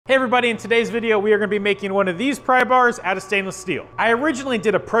Hey everybody, in today's video we are going to be making one of these pry bars out of stainless steel. I originally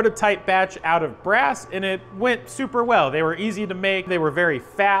did a prototype batch out of brass and it went super well. They were easy to make, they were very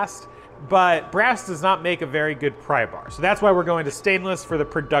fast, but brass does not make a very good pry bar. So that's why we're going to stainless for the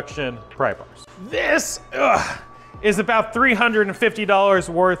production pry bars. This is about $350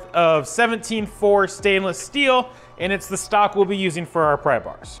 worth of 17.4 stainless steel, and it's the stock we'll be using for our pry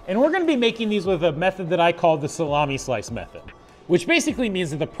bars. And we're going to be making these with a method that I call the salami slice method, which basically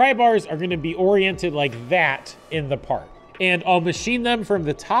means that the pry bars are gonna be oriented like that in the part. And I'll machine them from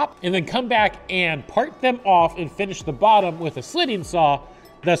the top and then come back and part them off and finish the bottom with a slitting saw,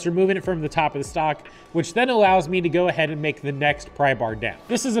 thus removing it from the top of the stock, which then allows me to go ahead and make the next pry bar down.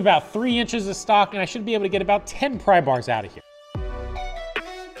 This is about 3 inches of stock and I should be able to get about 10 pry bars out of here.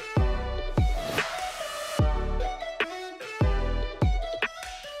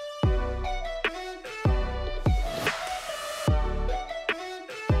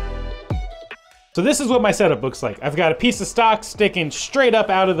 So this is what my setup looks like. I've got a piece of stock sticking straight up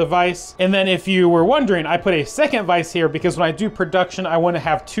out of the vise. And then if you were wondering, I put a second vise here because when I do production, I want to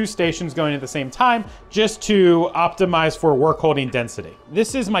have 2 stations going at the same time just to optimize for work holding density.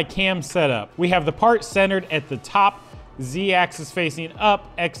 This is my cam setup. We have the part centered at the top, Z-axis facing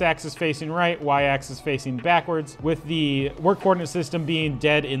up, X-axis facing right, Y-axis facing backwards, with the work coordinate system being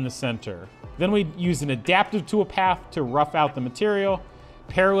dead in the center. Then we use an adaptive tool path to rough out the material,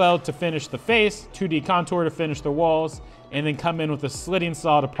 parallel to finish the face, 2D contour to finish the walls, and then come in with a slitting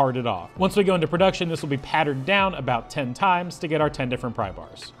saw to part it off. Once we go into production, this will be patterned down about 10 times to get our 10 different pry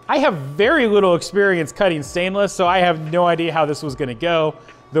bars. I have very little experience cutting stainless, so I have no idea how this was gonna go.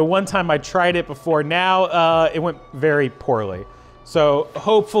 The one time I tried it before now, it went very poorly. So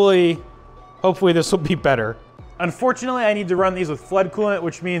hopefully this will be better. Unfortunately, I need to run these with flood coolant,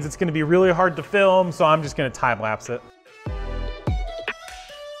 which means it's gonna be really hard to film, so I'm just gonna time lapse it.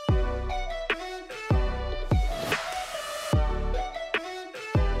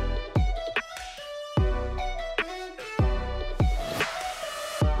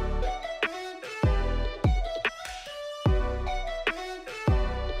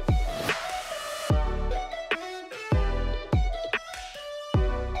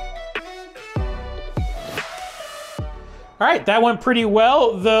 All right, that went pretty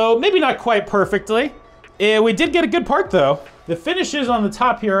well, though maybe not quite perfectly. We did get a good part though. The finishes on the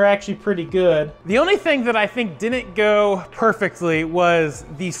top here are actually pretty good. The only thing that I think didn't go perfectly was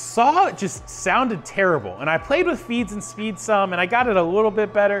the saw just sounded terrible. And I played with feeds and speeds some and I got it a little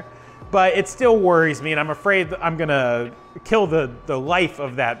bit better, but it still worries me and I'm afraid that I'm gonna kill the life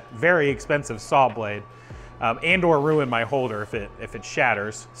of that very expensive saw blade. And or ruin my holder if it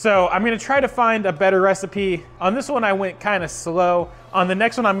shatters. So I'm gonna try to find a better recipe. On this one I went kind of slow. On the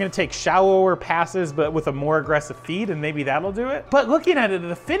next one I'm gonna take shallower passes but with a more aggressive feed and maybe that'll do it. But looking at it,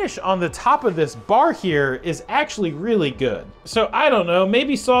 the finish on the top of this bar here is actually really good. So I don't know,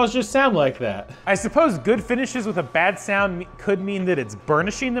 maybe saws just sound like that. I suppose good finishes with a bad sound could mean that it's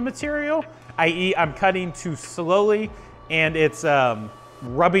burnishing the material, i.e. I'm cutting too slowly and it's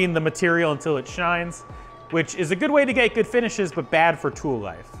rubbing the material until it shines, which is a good way to get good finishes, but bad for tool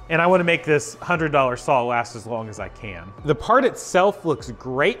life. And I wanna make this $100 saw last as long as I can. The part itself looks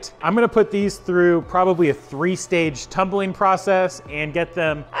great. I'm gonna put these through probably a 3-stage tumbling process and get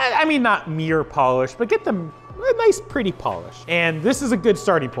them, I mean, not mirror polished, but get them a nice, pretty polish. And this is a good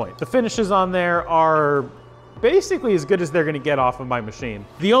starting point. The finishes on there are basically as good as they're gonna get off of my machine.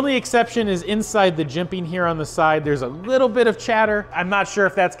 The only exception is inside the jimping here on the side, there's a little bit of chatter. I'm not sure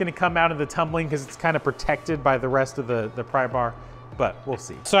if that's gonna come out of the tumbling because it's kind of protected by the rest of the pry bar, but we'll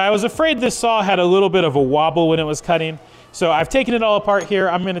see. So I was afraid this saw had a little bit of a wobble when it was cutting. So I've taken it all apart here.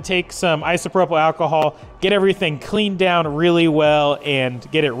 I'm gonna take some isopropyl alcohol, get everything cleaned down really well and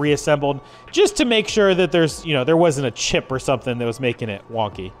get it reassembled just to make sure that there wasn't a chip or something that was making it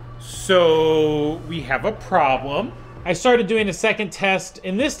wonky. So we have a problem. I started doing a second test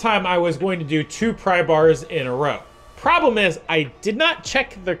and this time I was going to do 2 pry bars in a row. Problem is I did not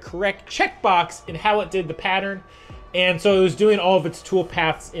check the correct checkbox in how it did the pattern. And so it was doing all of its tool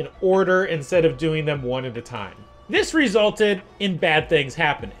paths in order instead of doing them one at a time. This resulted in bad things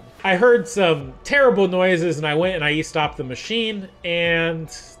happening. I heard some terrible noises and I went and I e-stopped the machine and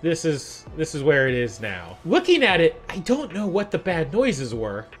this is where it is now. Looking at it, I don't know what the bad noises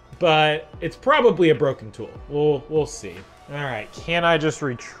were, but it's probably a broken tool. We'll see. All right, can I just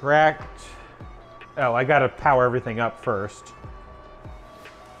retract? Oh, I gotta power everything up first.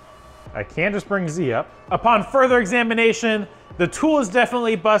 I can't just bring Z up. Upon further examination, the tool is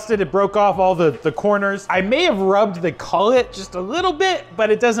definitely busted. It broke off all the corners. I may have rubbed the cullet just a little bit,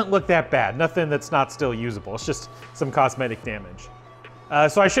 but it doesn't look that bad. Nothing that's not still usable. It's just some cosmetic damage.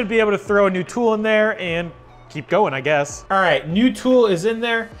 So I should be able to throw a new tool in there and keep going, I guess. All right, new tool is in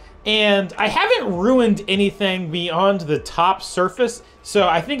there, and I haven't ruined anything beyond the top surface, so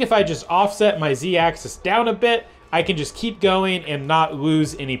I think if I just offset my Z-axis down a bit, I can just keep going and not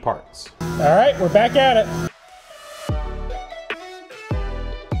lose any parts. All right, we're back at it.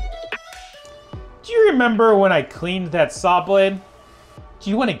 Do you remember when I cleaned that saw blade? Do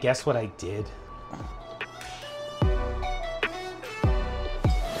you want to guess what I did?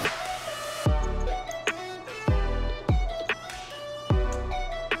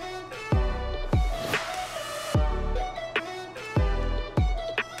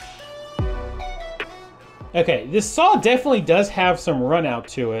 Okay, this saw definitely does have some run out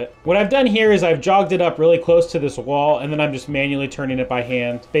to it. What I've done here is I've jogged it up really close to this wall, and then I'm just manually turning it by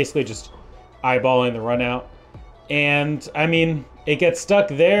hand, basically just eyeballing the run out. And I mean, it gets stuck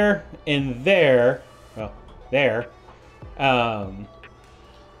there and there, well, there,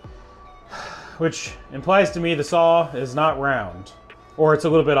 which implies to me the saw is not round, or it's a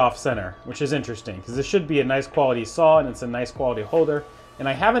little bit off center, which is interesting because this should be a nice quality saw and it's a nice quality holder, and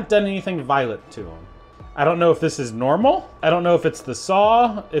I haven't done anything violent to them. I don't know if this is normal. I don't know if it's the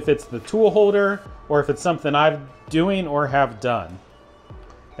saw, if it's the tool holder, or if it's something I'm doing or have done.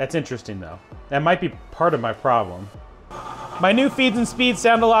 That's interesting though. That might be part of my problem. My new feeds and speeds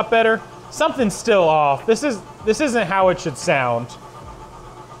sound a lot better. Something's still off. This isn't how it should sound,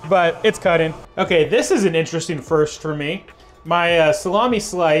 but it's cutting. Okay, this is an interesting first for me. My salami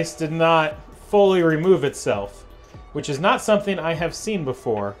slice did not fully remove itself, which is not something I have seen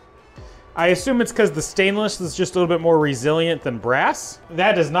before. I assume it's because the stainless is just a little bit more resilient than brass.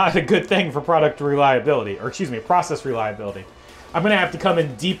 That is not a good thing for product reliability, or excuse me, process reliability. I'm gonna have to come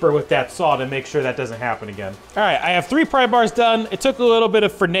in deeper with that saw to make sure that doesn't happen again. All right, I have 3 pry bars done. It took a little bit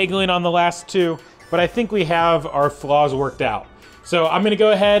of finagling on the last 2, but I think we have our flaws worked out. So I'm gonna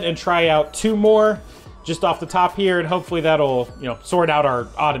go ahead and try out 2 more just off the top here, and hopefully that'll, sort out our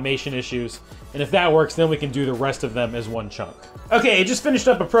automation issues. And if that works, then we can do the rest of them as one chunk. Okay, I just finished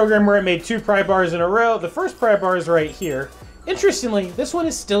up a program where it made 2 pry bars in a row. The first pry bar is right here. Interestingly, this one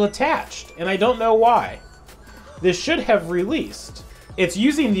is still attached, and I don't know why. This should have released. It's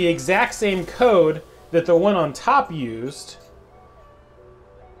using the exact same code that the one on top used,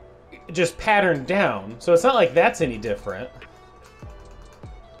 just patterned down. So it's not like that's any different.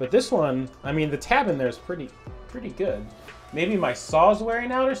 But this one, I mean, the tab in there is pretty good. Maybe my saw's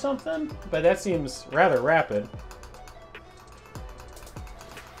wearing out or something, but that seems rather rapid.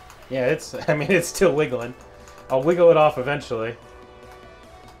 Yeah, it's still wiggling. I'll wiggle it off eventually.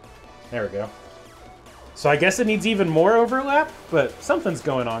 There we go. So I guess it needs even more overlap, but something's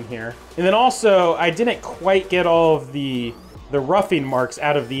going on here. And then also, I didn't quite get all of the roughing marks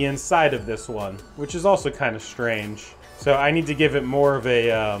out of the inside of this one, which is also kind of strange. So I need to give it more of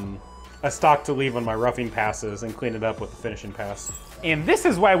a stock to leave on my roughing passes and clean it up with the finishing pass. And this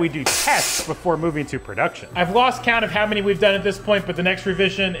is why we do tests before moving to production. I've lost count of how many we've done at this point, but the next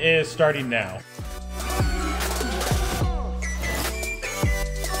revision is starting now.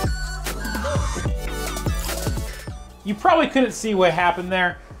 You probably couldn't see what happened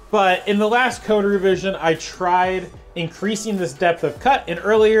there, but in the last code revision, I tried increasing this depth of cut, and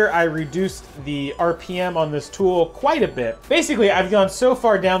earlier I reduced the RPM on this tool quite a bit. Basically, I've gone so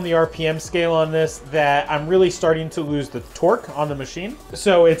far down the RPM scale on this that I'm really starting to lose the torque on the machine.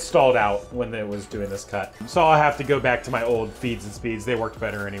 So it stalled out when it was doing this cut. So I'll have to go back to my old feeds and speeds. They worked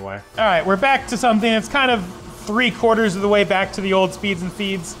better anyway. All right, we're back to something that's kind of 3/4 of the way back to the old speeds and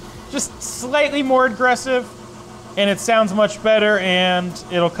feeds. Just slightly more aggressive, and it sounds much better, and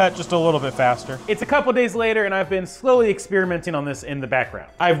it'll cut just a little bit faster. It's a couple days later, and I've been slowly experimenting on this in the background.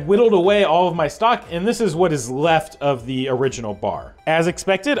 I've whittled away all of my stock, and this is what is left of the original bar. As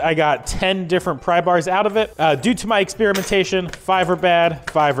expected, I got 10 different pry bars out of it. Due to my experimentation, 5 are bad,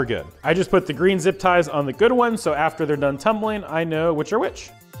 5 are good. I just put the green zip ties on the good ones, so after they're done tumbling, I know which are which.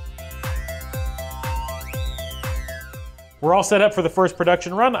 We're all set up for the first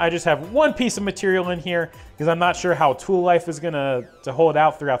production run. I just have one piece of material in here because I'm not sure how tool life is gonna hold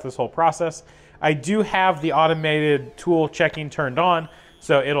out throughout this whole process. I do have the automated tool checking turned on,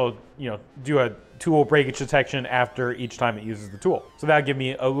 so it'll do a tool breakage detection after each time it uses the tool. So that'll give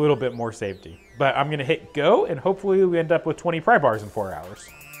me a little bit more safety. But I'm gonna hit go, and hopefully we end up with 20 pry bars in 4 hours.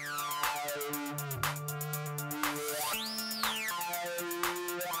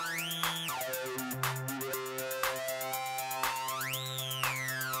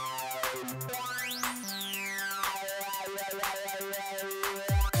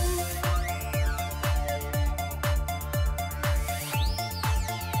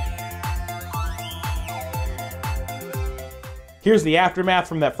 Here's the aftermath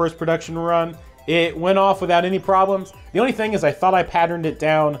from that first production run. It went off without any problems. The only thing is I thought I patterned it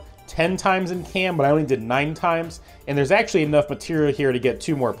down 10 times in cam, but I only did 9 times. And there's actually enough material here to get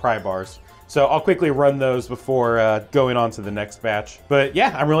 2 more Prybars. So I'll quickly run those before going on to the next batch. But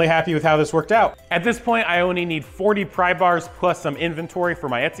yeah, I'm really happy with how this worked out. At this point, I only need 40 Prybars plus some inventory for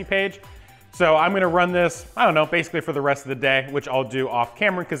my Etsy page. So I'm gonna run this, I don't know, basically for the rest of the day, which I'll do off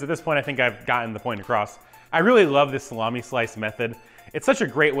camera, because at this point I think I've gotten the point across. I really love this salami slice method. It's such a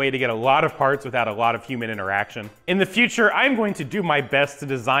great way to get a lot of parts without a lot of human interaction. In the future, I'm going to do my best to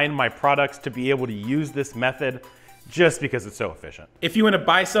design my products to be able to use this method just because it's so efficient. If you want to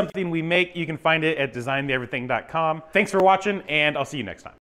buy something we make, you can find it at designtheeverything.com. Thanks for watching, and I'll see you next time.